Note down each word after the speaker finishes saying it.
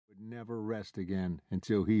never rest again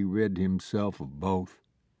until he rid himself of both.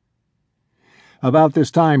 About this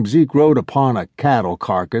time Zeke rode upon a cattle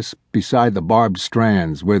carcass beside the barbed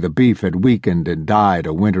strands where the beef had weakened and died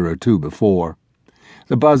a winter or two before.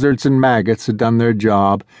 The buzzards and maggots had done their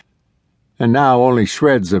job, and now only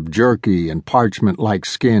shreds of jerky and parchment-like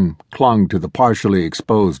skin clung to the partially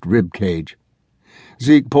exposed rib cage.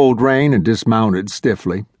 Zeke pulled rein and dismounted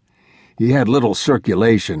stiffly. He had little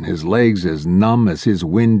circulation, his legs as numb as his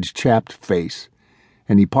wind-chapped face,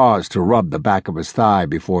 and he paused to rub the back of his thigh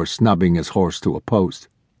before snubbing his horse to a post.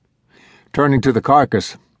 Turning to the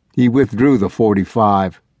carcass, he withdrew the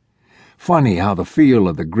 .45. Funny how the feel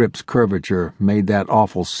of the grip's curvature made that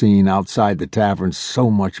awful scene outside the tavern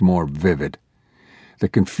so much more vivid. The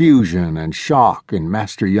confusion and shock in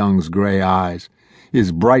Master Young's gray eyes,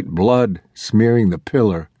 his bright blood smearing the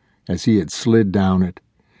pillar as he had slid down it,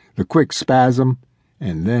 the quick spasm,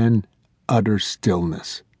 and then utter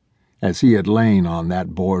stillness, as he had lain on that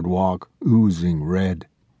boardwalk, oozing red.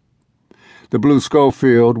 The blue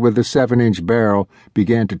Schofield with the 7-inch barrel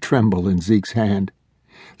began to tremble in Zeke's hand.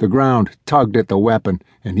 The ground tugged at the weapon,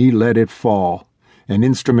 and he let it fall, an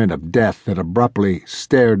instrument of death that abruptly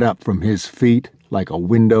stared up from his feet like a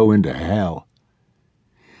window into hell.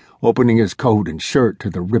 Opening his coat and shirt to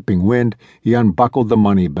the ripping wind, he unbuckled the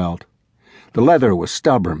money belt. The leather was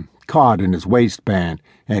stubborn, caught in his waistband,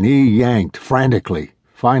 and he yanked frantically,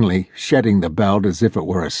 finally shedding the belt as if it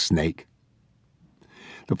were a snake.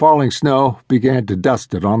 The falling snow began to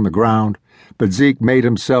dust it on the ground, but Zeke made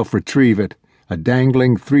himself retrieve it, a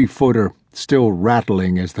dangling 3-footer still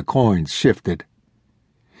rattling as the coins shifted.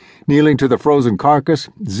 Kneeling to the frozen carcass,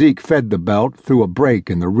 Zeke fed the belt through a break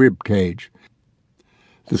in the rib cage.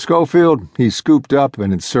 The Schofield he scooped up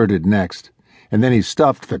and inserted next, and then he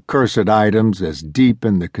stuffed the cursed items as deep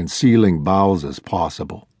in the concealing bowels as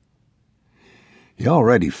possible. He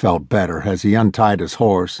already felt better as he untied his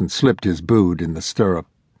horse and slipped his boot in the stirrup,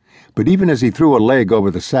 but even as he threw a leg over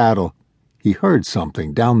the saddle, he heard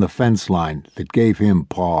something down the fence line that gave him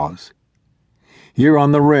pause. Here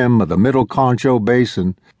on the rim of the middle Concho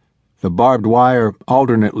Basin, the barbed wire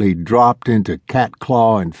alternately dropped into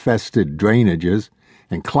cat-claw-infested drainages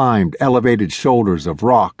and climbed elevated shoulders of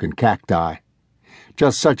rock and cacti.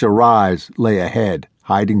 Just such a rise lay ahead,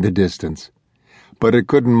 hiding the distance, but it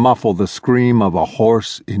couldn't muffle the scream of a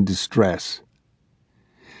horse in distress.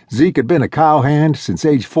 Zeke had been a cowhand since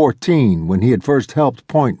age 14 when he had first helped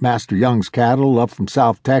point Master Young's cattle up from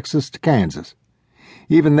South Texas to Kansas.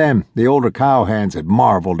 Even then, the older cowhands had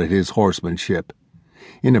marveled at his horsemanship.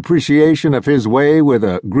 In appreciation of his way with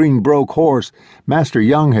a green-broke horse, Master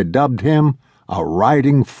Young had dubbed him a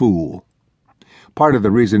riding fool. Part of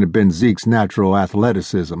the reason had been Zeke's natural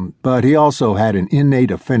athleticism, but he also had an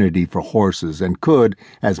innate affinity for horses and could,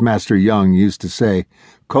 as Master Young used to say,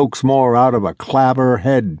 coax more out of a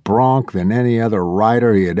clapper-head bronc than any other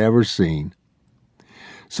rider he had ever seen.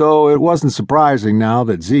 So it wasn't surprising now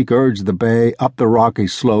that Zeke urged the bay up the rocky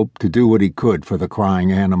slope to do what he could for the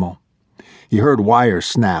crying animal. He heard wires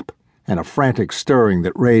snap and a frantic stirring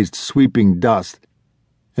that raised sweeping dust,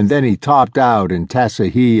 and then he topped out in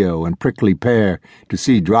Tassajillo and Prickly Pear to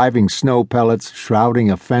see driving snow pellets shrouding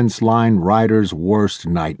a fence-line rider's worst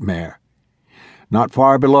nightmare. Not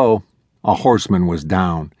far below, a horseman was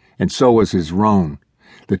down, and so was his roan,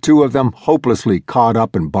 the two of them hopelessly caught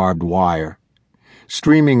up in barbed wire.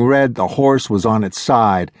 Streaming red, the horse was on its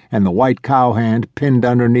side, and the white cowhand pinned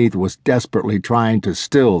underneath was desperately trying to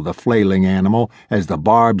still the flailing animal as the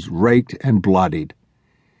barbs raked and bloodied.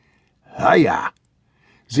 Hi-ya!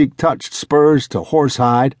 Zeke touched spurs to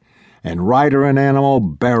horsehide, and rider and animal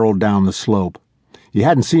barreled down the slope. He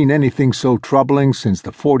hadn't seen anything so troubling since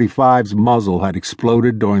the .45's muzzle had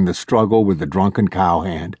exploded during the struggle with the drunken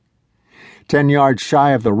cowhand. 10 yards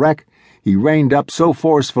shy of the wreck, he reined up so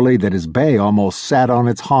forcefully that his bay almost sat on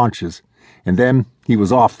its haunches, and then he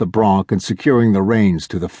was off the bronc and securing the reins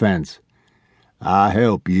to the fence. "I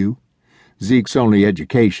help you." Zeke's only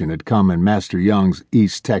education had come in Master Young's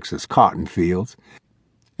East Texas cotton fields,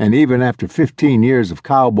 and even after 15 years of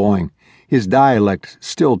cowboying, his dialect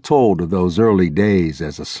still told of those early days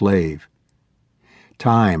as a slave.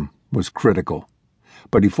 Time was critical,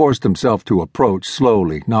 but he forced himself to approach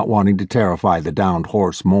slowly, not wanting to terrify the downed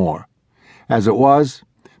horse more. As it was,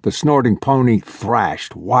 the snorting pony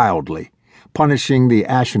thrashed wildly, punishing the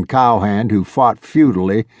ashen cowhand who fought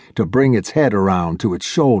futilely to bring its head around to its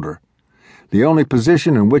shoulder, the only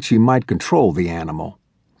position in which he might control the animal.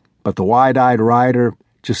 But the wide-eyed rider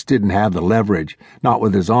just didn't have the leverage, not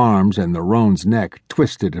with his arms and the roan's neck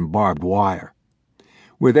twisted in barbed wire.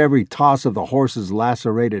 With every toss of the horse's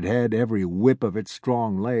lacerated head, every whip of its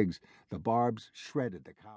strong legs, the barbs shredded the cow.